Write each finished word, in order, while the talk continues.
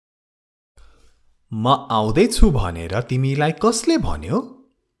म आउँदै छु भनेर तिमीलाई कसले भन्यो?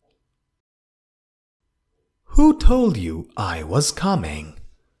 Who told you I was coming?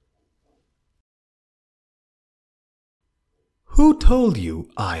 Who told you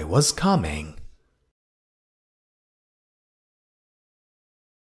I was coming?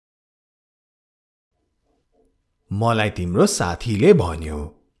 मलाई तिम्रो साथीले भन्यो.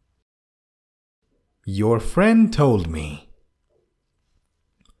 Your friend told me.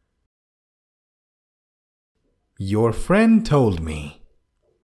 Your friend told me.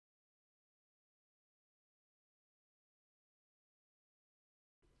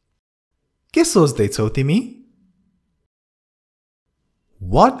 के सोच्दैछौ तिमी?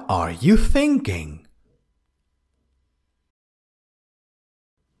 What are you thinking?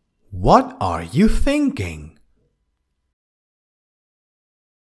 What are you thinking?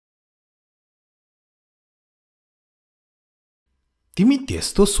 तिमी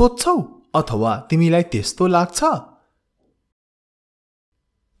त्यस्तो सोच्छौ अथवा तिमीलाई त्यस्तो लाग्छ?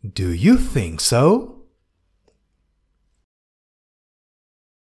 Do you think so?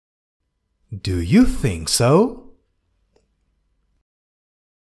 Do you think so?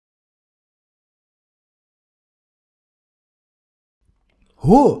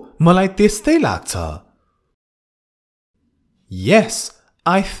 हो, मलाई त्यस्तै लाग्छ. Yes,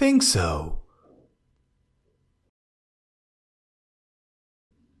 I think so.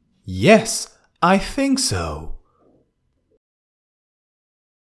 Yes, I think so.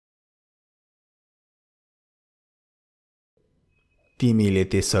 तिमीले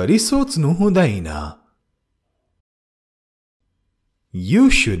त्यसरी सोच्नु हुँदैन. You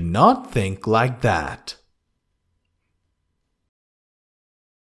should not think like that.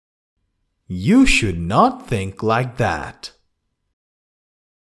 You should not think like that.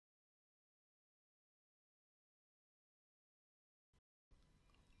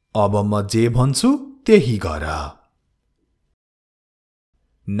 अब म जे भन्छु त्यही गर.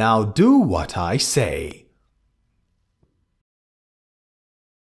 Now do what I say.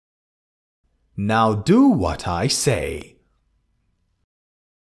 Now do what I say.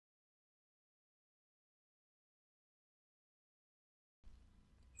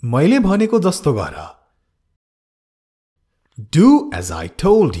 मैले भनेको जस्तो गर. Do as I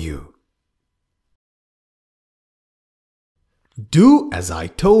told you. Do as I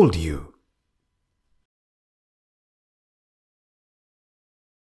told you.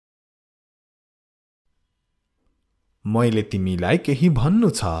 मैले तिमीलाई केही भन्नु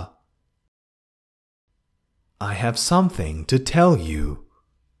छ. I have something to tell you.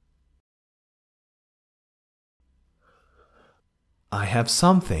 I have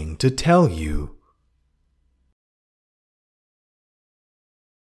something to tell you.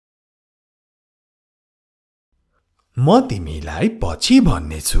 म तिमीलाई पछि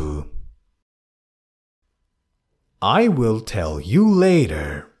भन्नेछु. I will tell you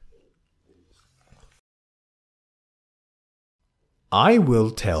later. I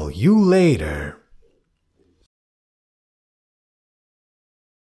will tell you later.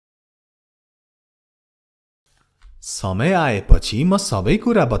 समय आएपछि म सबै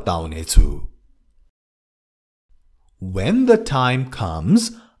कुरा बताउने छु. When the time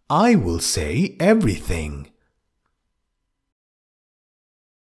comes, I will say everything.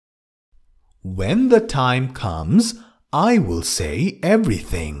 When the time comes, I will say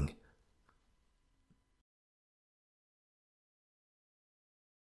everything.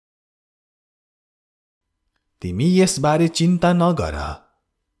 तिमी यसबारे चिन्ता नगर.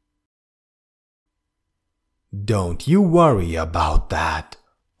 Don't you worry about that,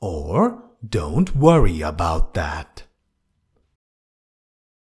 or don't worry about that.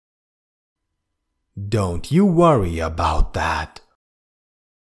 Don't you worry about that.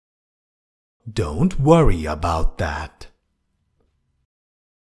 Don't worry about that.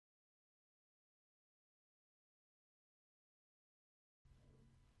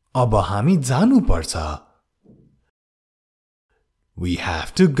 अब हामी जानु पर्छ. We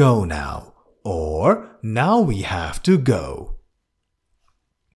have to go now. Or now we have to go.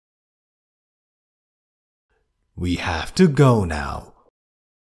 We have to go now.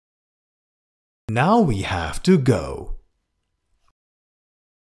 Now we have to go.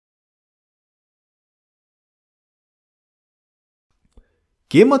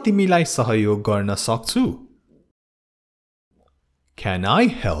 के म तिमीलाई सहयोग गर्न सक्छु? Can I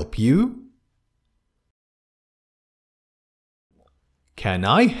help you? Can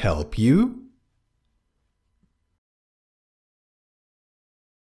I help you?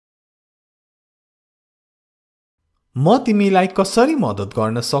 म तिमीलाई कसरी मद्दत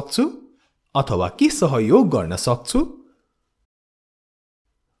गर्न सक्छु? अथवा के सहयोग गर्न सक्छु?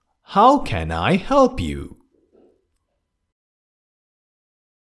 How can I help you?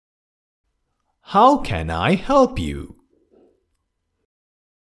 How can I help you?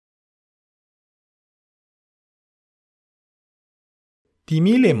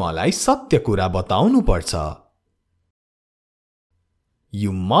 तिमीले मलाई सत्य कुरा बताउनु पर्छ.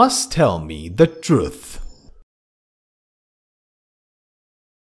 You must tell me the truth.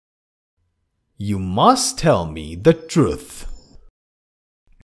 You must tell me the truth.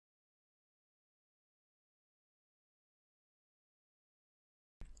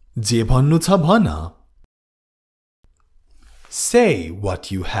 जे भन्नु छ भन. Say what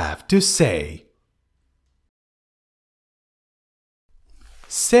you have to say.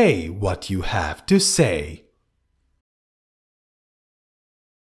 Say what you have to say.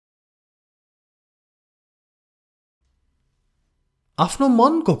 आफ्नो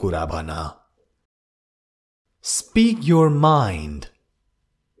मनको कुरा भन. Speak your mind.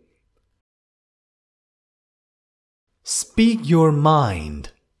 Speak your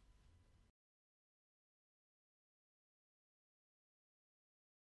mind.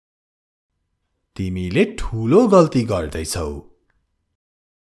 तिमीले ठूलो गल्ती गर्दैछौ.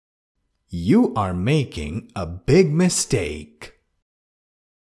 You are making a big mistake.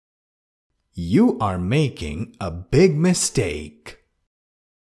 You are making a big mistake.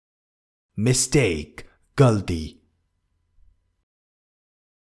 Mistake, गल्ती.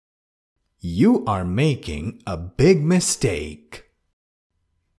 You are making a big mistake.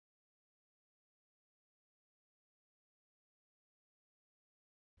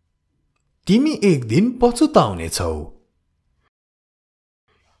 तिमी एक दिन पछुताउनेछौ.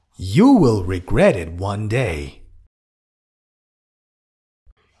 You will regret it one day.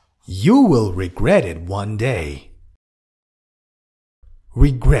 You will regret it one day.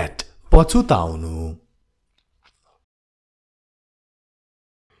 Regret, पछुताउनु.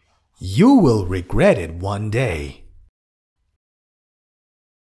 You will regret it one day.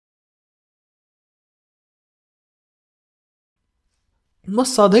 म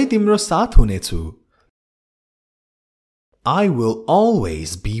सधैँ तिम्रो साथ हुनेछु. I will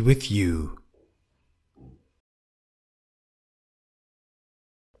always be with you.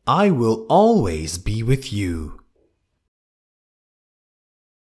 I will always be with you.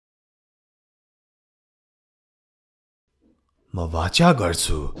 म वाचा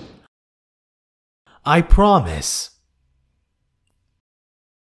गर्छु. I promise.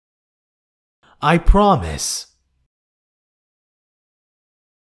 I promise.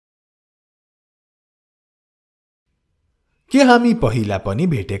 के हामी पहिला पनि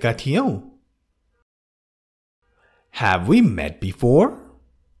भेटेका थियौं? Have we met before?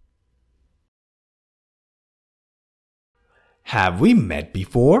 Have we met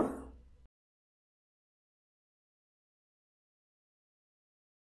before?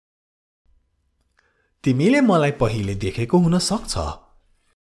 तिमीले मलाई पहिले देखेको हुन सक्छ.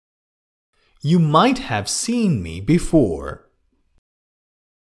 You might have seen me before.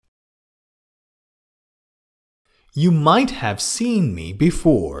 You might have seen me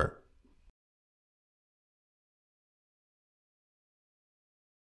before.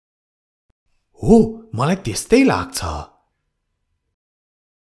 हो, मलाई त्यस्तै लाग्छ.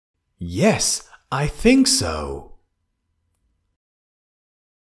 Yes, I think so.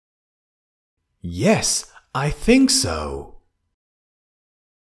 Yes, I think so.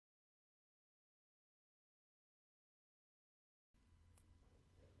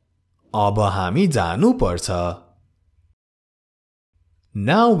 अब हामी जानु पर्छ.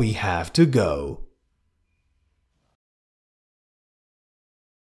 Now we have to go.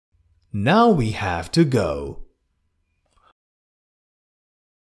 Now we have to go.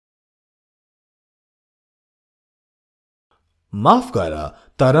 माफ गर,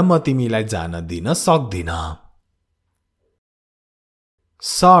 तर म तिमीलाई जान दिन सक्दिन.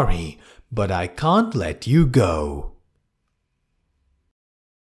 Sorry, but I can't let you go.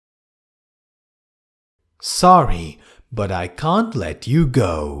 Sorry, but I can't let you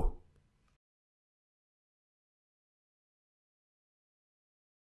go.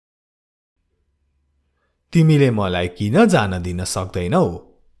 तिमीले मलाई किन जान दिन सक्दैनौ?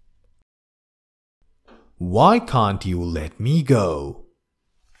 Why can't you let me go?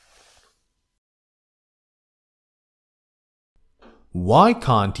 Why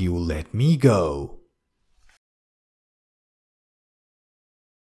can't you let me go?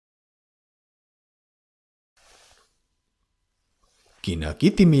 किनकि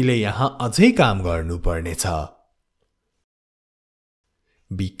तिमीले यहाँ अझै काम गर्नुपर्नेछ.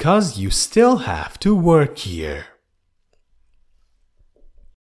 Because you still have to work here.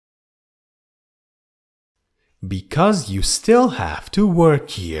 Because you still have to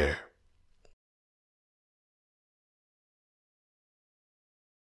work here.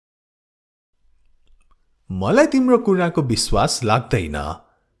 मलाई तिम्रो कुराको विश्वास लाग्दैन.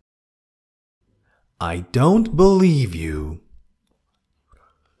 I don't believe you.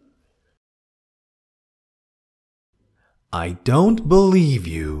 I don't believe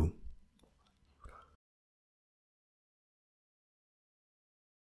you.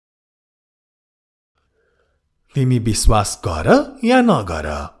 तिमी विश्वास गर या नगर,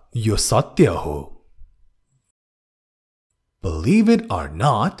 यो सत्य हो. Believe it or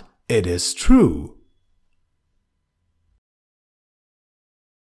not, it is true.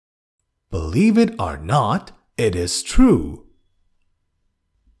 Believe it or not, it is true.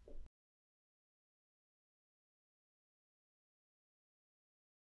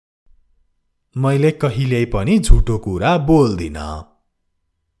 मैले कहिल्यै पनि झुटो कुरा बोल्दिन.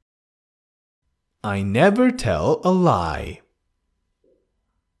 I never tell a lie.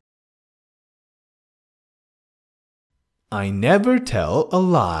 I never tell a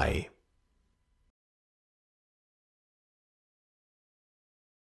lie.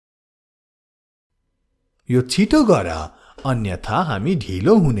 यो छिटो गर, अन्यथा हामी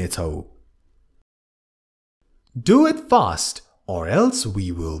ढिलो हुनेछौं. Do it fast, or else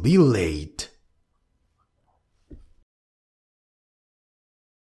we will be late.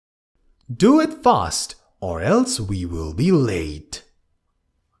 Do it fast, or else we will be late.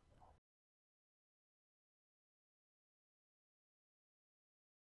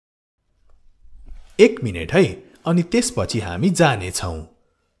 एक मिनेट है, अनि त्यसपछि हामी जानेछौं.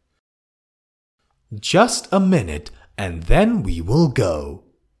 Just a minute, and then we will go.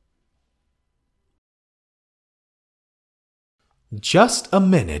 Just a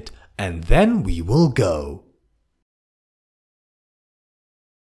minute, and then we will go.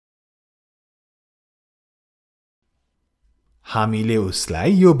 हामीले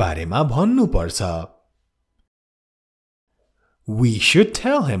उसलाई यो बारेमा भन्नु पर्छ. We should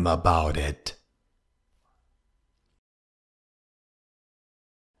tell him about it.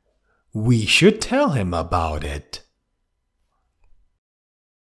 We should tell him about it.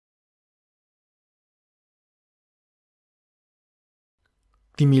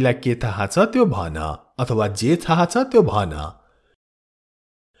 तिमीलाई के थाहा छ त्यो भन, अथवा जे थाहा छ त्यो भन.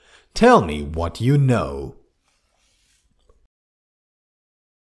 Tell me what you know.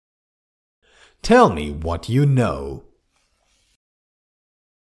 Tell me what you know.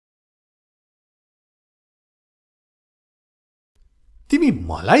 तिमी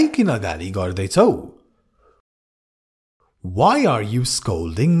मलाई किन गाली गर्दैछौ? Why are you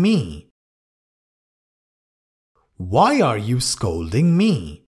scolding me? Why are you scolding me?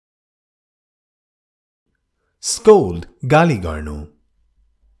 Scold, गाली गर्नु.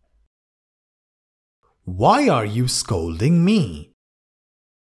 Why are you scolding me?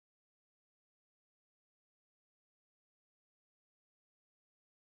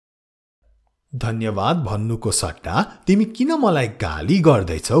 धन्यवाद भन्नुको सट्टा तिमी किन मलाई गाली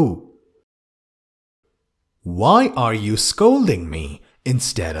गर्दैछौ? Why are you scolding me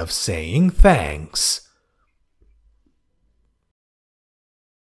instead of saying thanks?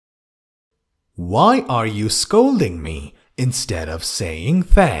 Why are you scolding me instead of saying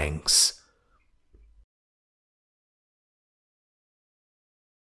thanks?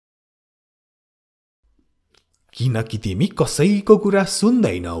 किनकि तिमी कसैको कुरा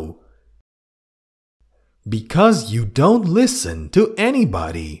सुन्दैनौ. Because you don't listen to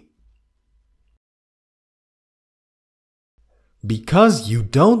anybody. Because you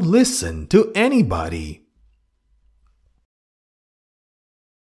don't listen to anybody.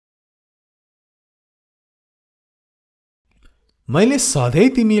 मैले सधैँ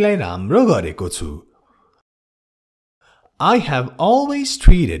तिमीलाई राम्रो गरेको छु. I have always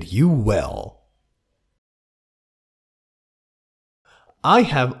treated you well. I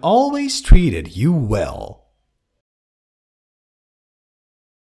have always treated you well.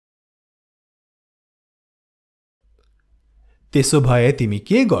 त्यसो भए तिमी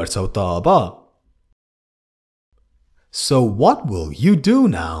के गर्छौ त अब? So what will you do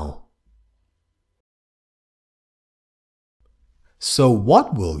now? So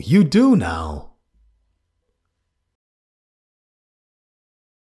what will you do now?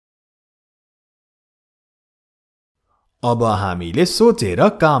 अब हामीले सोचेर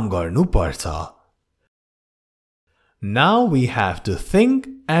काम गर्नु पर्छ. Now we have to think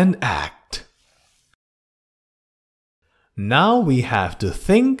and act. Now we have to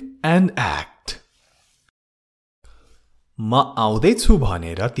think and act. म आउँदै छु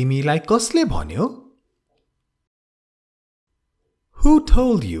भनेर तिमीलाई कसले भन्यो? Who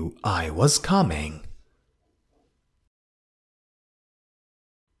told you I was coming?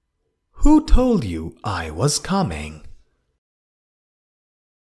 Who told you I was coming?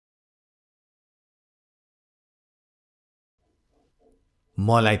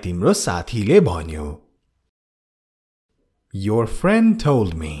 मलाई तिम्रो साथीले भन्यो. Your friend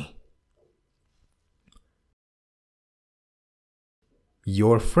told me.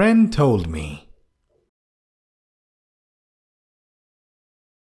 Your friend told me.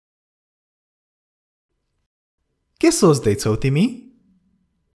 के सोच्दैछौ तिमी?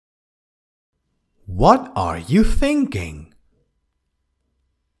 What are you thinking?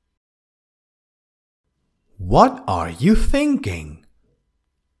 What are you thinking?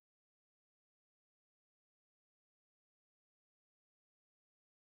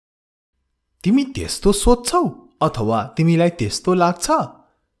 तिमी त्यस्तो सोच्छौ अथवा तिमीलाई त्यस्तो लाग्छ?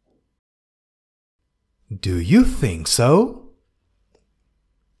 Do you think so?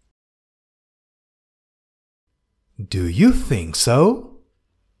 Do you think so?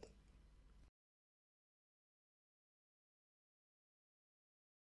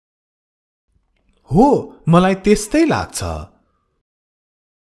 हो, मलाई त्यस्तै लाग्छ.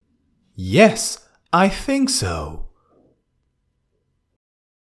 Yes, I think so.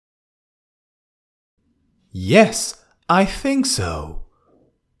 Yes, I think so.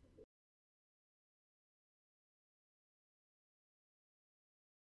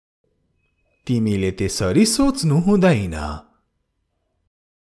 तिमीले त्यसरी सोच्नु हुँदैन.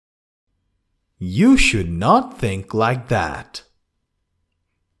 You should not think like that.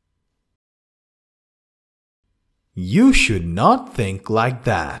 You should not think like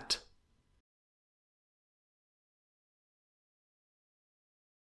that.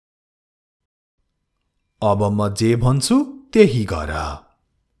 अब म जे भन्छु त्यही गर.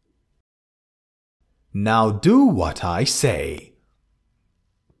 Now do what I say.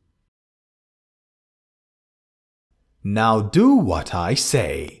 Now do what I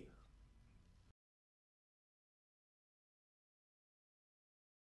say.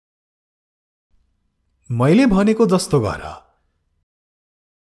 मैले भनेको जस्तो गर.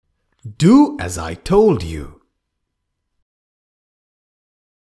 Do as I told you.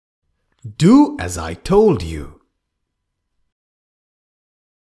 Do as I told you.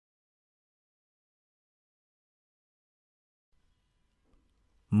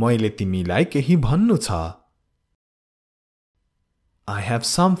 मैले तिमीलाई केही भन्नु छ. I have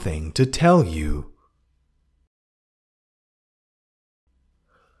something to tell you.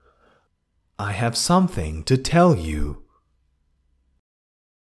 I have something to tell you.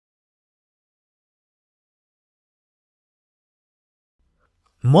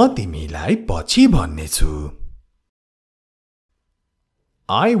 म तिमीलाई पछि भन्नेछु.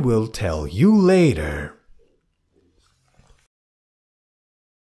 I will tell you later.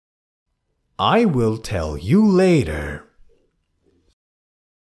 I will tell you later.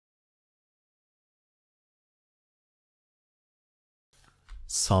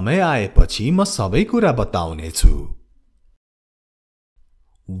 समय आएपछि म सबै कुरा बताउनेछु.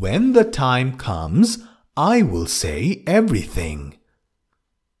 When the time comes, I will say everything.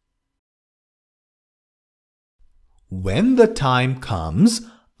 When the time comes,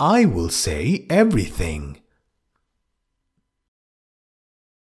 I will say everything.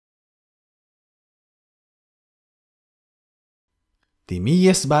 तिमी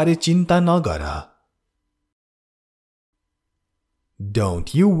यसबारे चिन्ता नगर.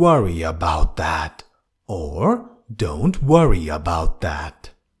 Don't you worry about that. Or don't worry about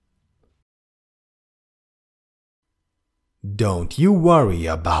that. Don't you worry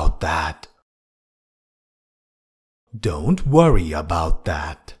about that. Don't worry about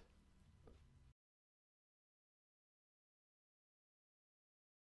that.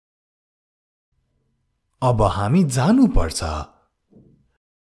 अब हामी जानु पर्छ.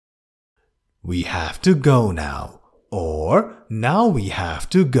 We have to go now. Or now we have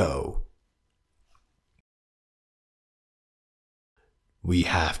to go. We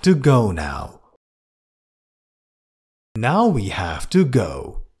have to go now. Now we have to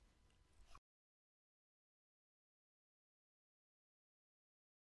go.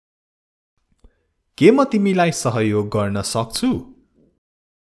 के म तिमीलाई सहयोग गर्न सक्छु?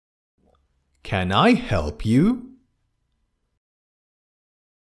 Can I help you?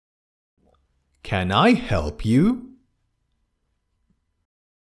 Can I help you?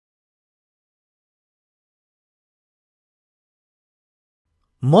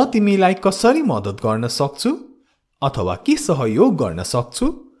 म तिमीलाई कसरी मद्दत गर्न सक्छु अथवा के सहयोग गर्न सक्छु?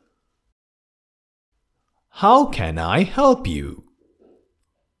 How can I help you?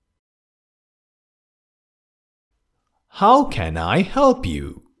 How can I help you?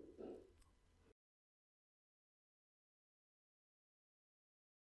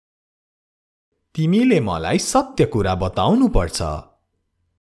 तिमीले मलाई सत्य कुरा बताउनु पर्छ.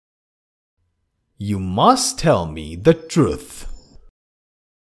 You must tell me the truth.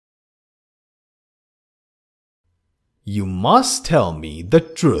 You must tell me the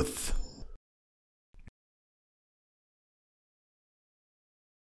truth.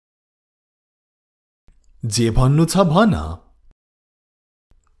 जे भन्नु छ भन.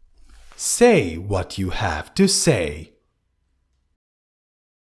 Say what you have to say.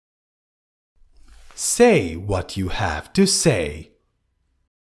 Say what you have to say.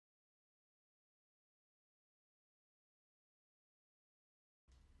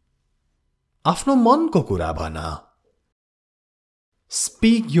 आफ्नो मनको कुरा भन.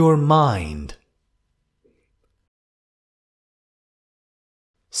 Speak your mind.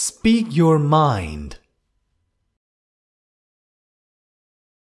 Speak your mind.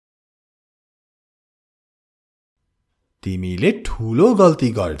 तिमीले ठूलो गल्ती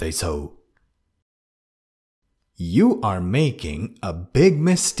गर्दैछौ. You are making a big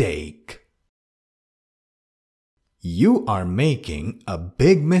mistake. You are making a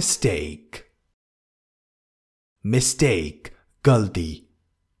big mistake. Mistake, गल्ती.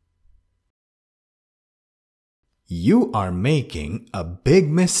 You are making a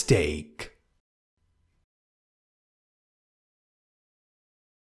big mistake.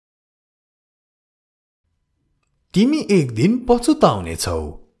 तिमी एक दिन पछुताउने छौ.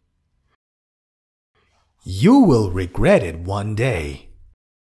 You will regret it one day.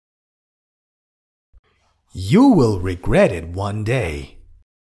 You will regret it one day.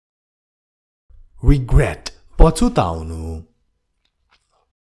 Regret, पछुताउनु.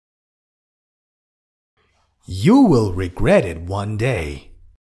 You will regret it one day.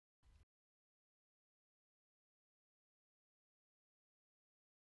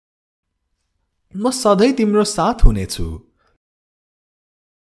 म सधैँ तिम्रो साथ हुनेछु.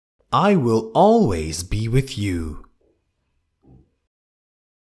 I will always be with you.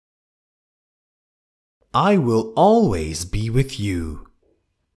 I will always be with you.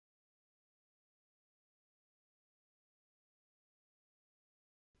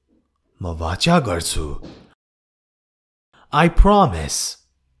 म वाचा गर्छु. I promise.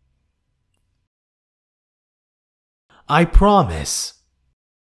 I promise.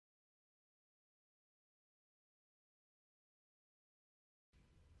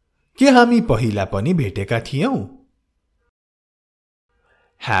 के हामी पहिला पनि भेटेका थियौं?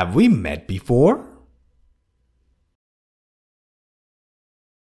 Have we met before?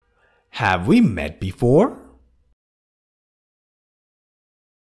 Have we met before?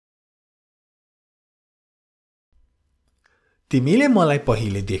 तिमीले मलाई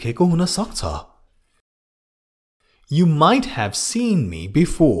पहिले देखेको हुन सक्छ. You might have seen me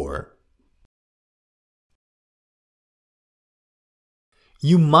before.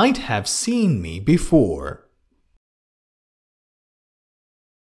 You might have seen me before.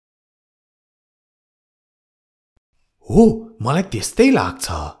 हो, मलाई त्यस्तै लाग्छ.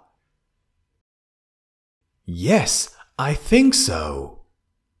 Yes, I think so.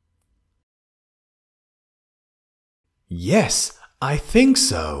 Yes, I think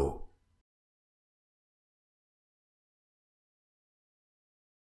so.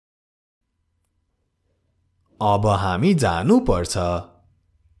 अब हामी जानु पर्छ.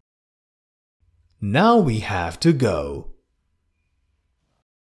 Now we have to go.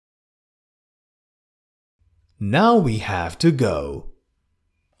 Now we have to go.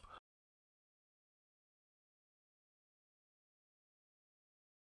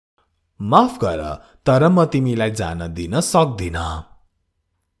 माफ गर, तर म तिमीलाई जान दिन सक्दिन.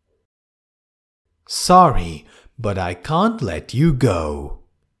 Sorry, but I can't let you go.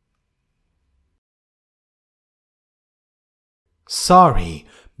 Sorry,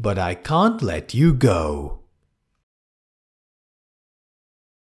 but I can't let you go.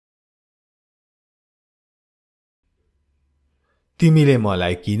 तिमीले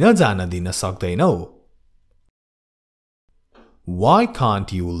मलाई किन जान दिन सक्दैनौ? Why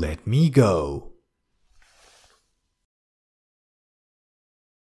can't you let me go?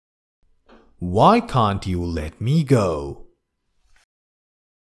 Why can't you let me go?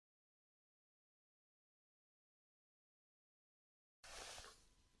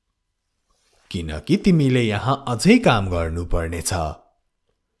 किनकि तिमीले यहाँ अझै काम गर्नु पर्नेछ.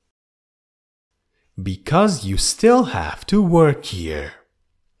 Because you still have to work here.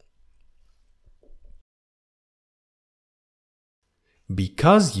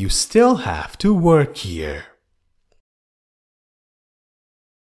 Because you still have to work here.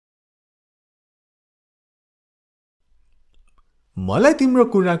 मलाई तिम्रो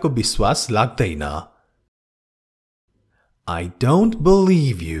कुराको विश्वास लाग्दैन. I don't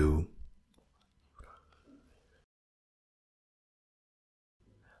believe you.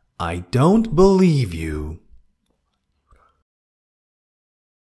 I don't believe you.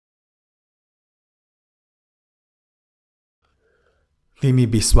 तिमी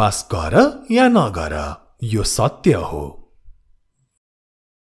विश्वास गर या नगर, यो सत्य हो।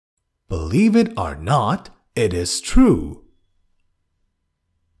 Believe it or not, it is true.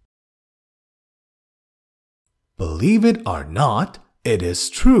 Believe it or not, it is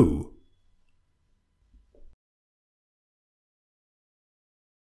true.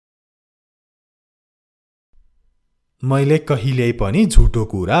 मैले कहिल्यै पनि झुटो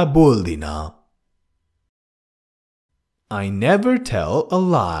कुरा बोल्दिन। I never tell a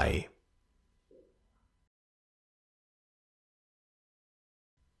lie.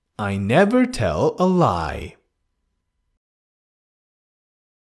 I never tell a lie.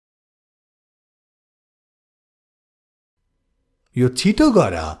 यो छिटो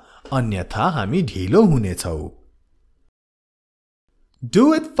गर, अन्यथा हामी ढिलो हुनेछौ।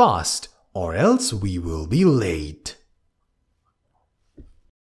 Do it fast, or else we will be late.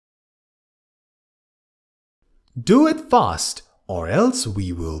 Do it fast, or else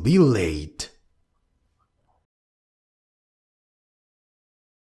we will be late.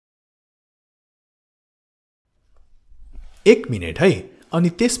 एक मिनेट है, अनि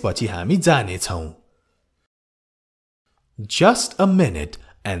त्यसपछि हामी जानेछौं। Just a minute,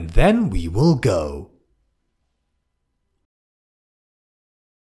 and then we will go.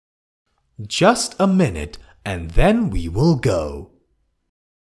 Just a minute, and then we will go.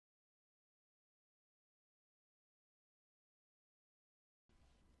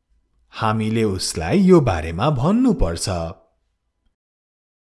 हामीले उसलाई यो बारेमा भन्नुपर्छ।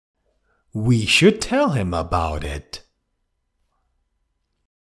 We should tell him about it.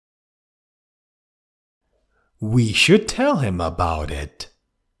 We should tell him about it.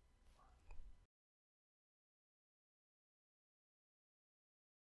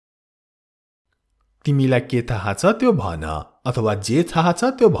 तिमीलाई के थाहा छ त्यो भन, अथवा जे थाहा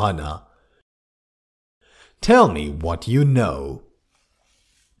छ त्यो भन। Tell me what you know.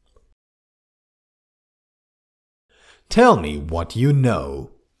 Tell me what you know.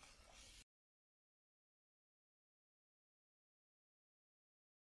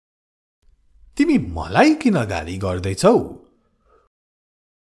 तिमी मलाई किन गाली गर्दैछौ?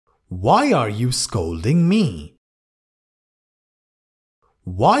 Why are you scolding me?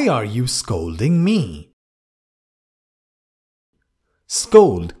 Why are you scolding me?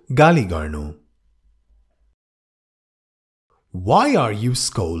 Scold, गाली गर्नु। Why are you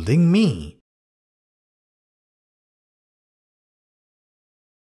scolding me?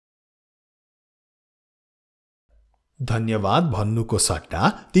 धन्यवाद भन्नुको सट्टा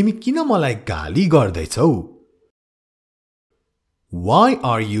तिमी किन मलाई गाली गर्दैछौ? Why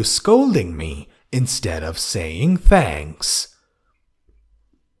are you scolding me instead of saying thanks?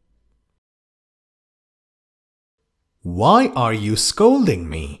 Why are you scolding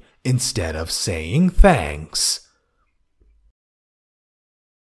me instead of saying thanks?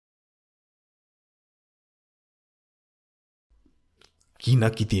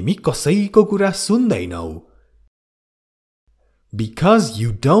 किनकि तिमी कसैको कुरा सुन्दैनौ। Because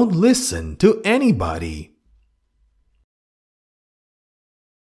you don't listen to anybody.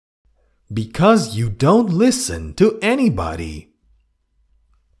 Because you don't listen to anybody.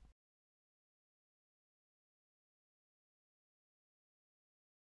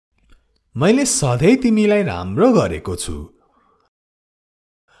 मैले सधैँ तिमीलाई राम्रो गरेको छु।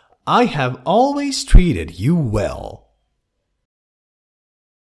 I have always treated you well.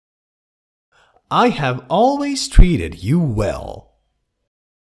 I have always treated you well.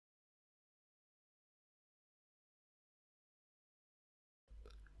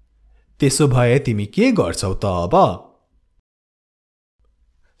 त्यसो भए तिमी के गर्छौ त अब?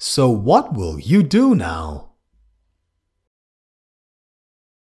 So what will you do now?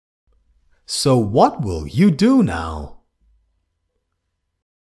 So what will you do now?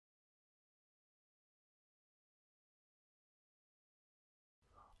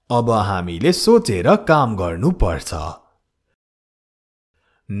 अब हामीले सोचेर काम गर्नु पर्छ।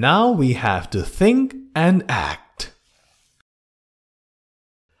 Now we have to think and act.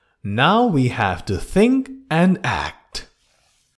 Now we have to think and act.